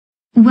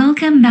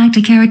Welcome back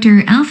to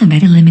Character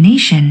Alphabet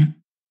Elimination.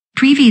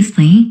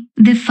 Previously,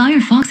 the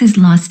Firefoxes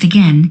lost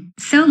again,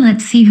 so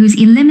let's see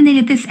who's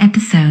eliminated this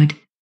episode.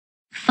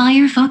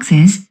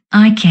 Firefoxes,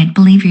 I can't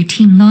believe your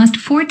team lost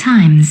 4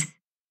 times.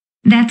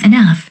 That's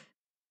enough.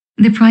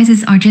 The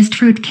prizes are just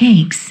fruit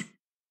cakes.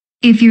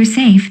 If you're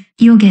safe,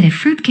 you'll get a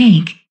fruit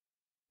cake.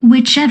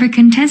 Whichever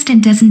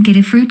contestant doesn't get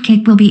a fruit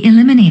cake will be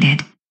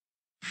eliminated.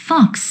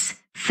 Fox,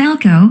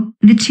 Falco,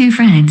 the 2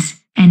 friends,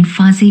 and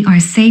Fuzzy are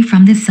safe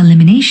from this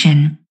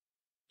elimination.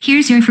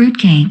 Here's your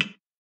fruitcake.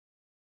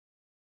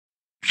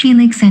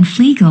 Felix and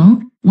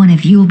Fleagle, one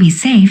of you will be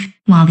safe,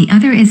 while the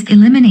other is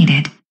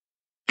eliminated.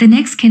 The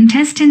next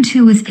contestant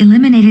who is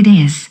eliminated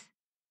is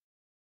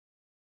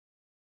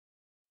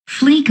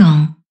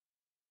Fleagle.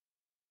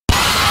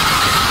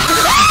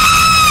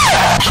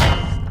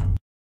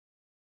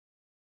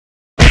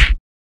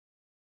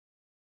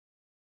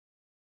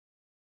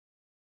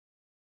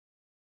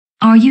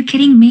 Are you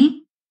kidding me?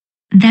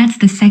 That's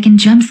the second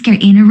jump scare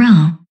in a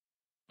row.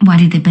 Why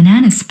did the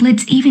banana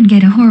splits even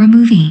get a horror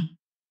movie?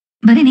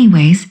 But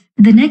anyways,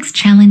 the next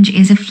challenge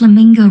is a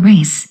flamingo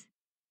race.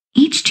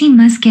 Each team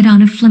must get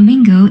on a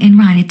flamingo and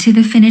ride it to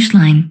the finish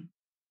line.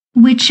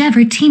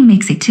 Whichever team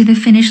makes it to the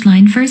finish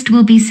line first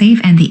will be safe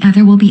and the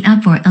other will be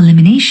up for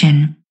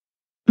elimination.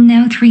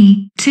 Now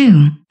 3,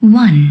 2,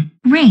 1,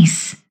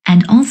 race.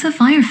 And also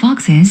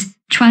Firefoxes,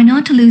 try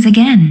not to lose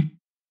again.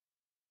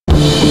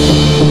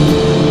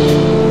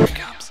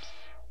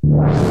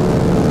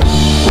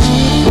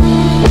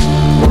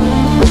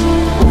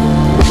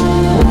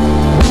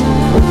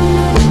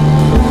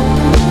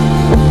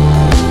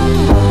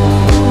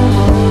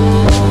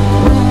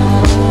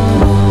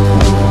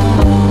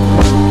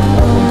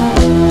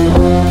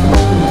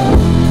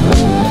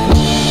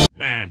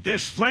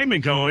 This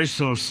Flamingo is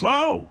so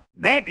slow.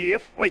 Maybe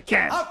if we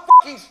can. I'm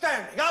f***ing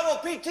standing. I will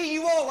PT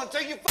you all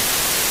until you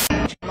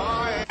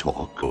My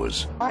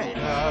tacos. I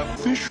have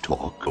fish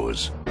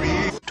tacos.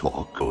 Beef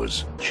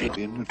tacos.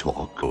 Chicken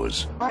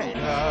tacos. I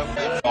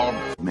have farm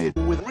made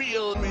with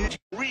real meat,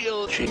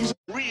 real cheese,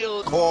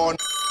 real corn.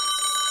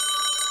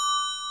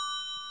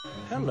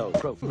 Hello,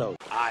 Proflo.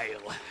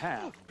 I'll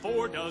have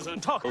 4 dozen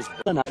tacos,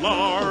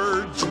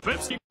 large,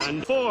 Pepsi,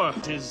 and 4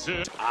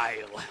 dessert.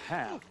 I'll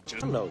have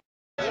just Hello.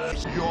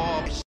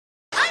 Yours.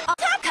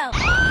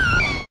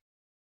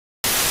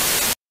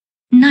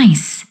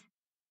 Nice.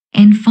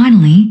 And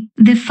finally,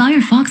 the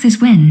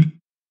Firefoxes win.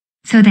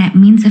 So that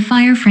means the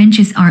Fire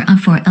Frenches are up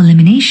for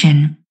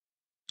elimination.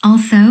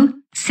 Also,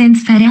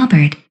 since Fat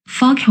Albert,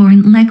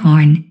 Foghorn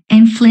Leghorn,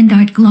 and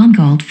Flindart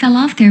Glomgold fell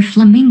off their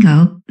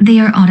flamingo, they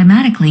are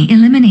automatically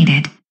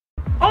eliminated.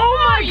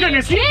 Oh my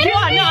goodness!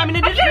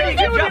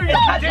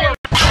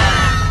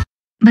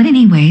 But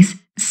anyways,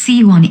 see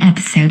you on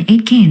episode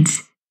 8,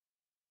 kids.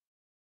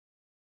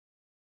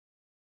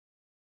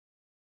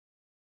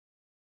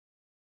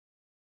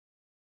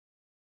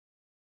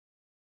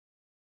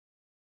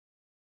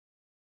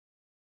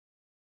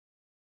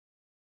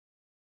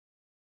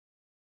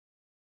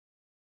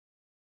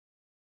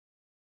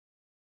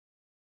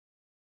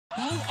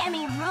 Hey,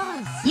 Emmy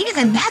Rose! Use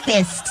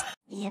Amethyst!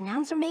 The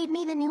announcer made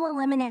me the new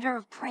eliminator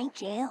of Prank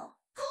Jail.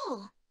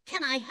 Cool.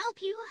 Can I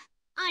help you?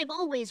 I've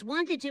always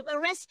wanted to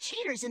arrest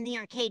cheaters in the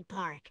arcade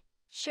park.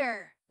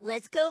 Sure.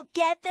 Let's go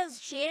get those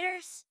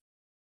cheaters.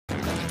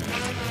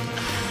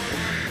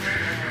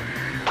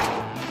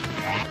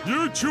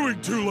 You're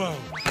chewing too loud.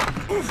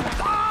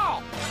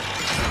 Oh!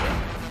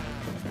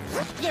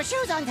 Your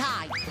shoes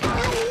untied!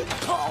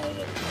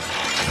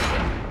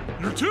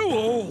 You're too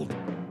old.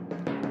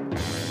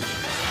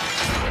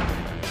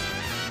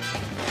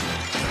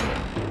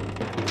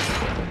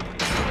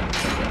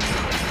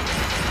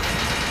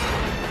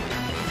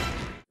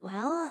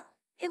 Well,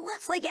 it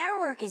looks like our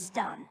work is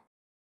done.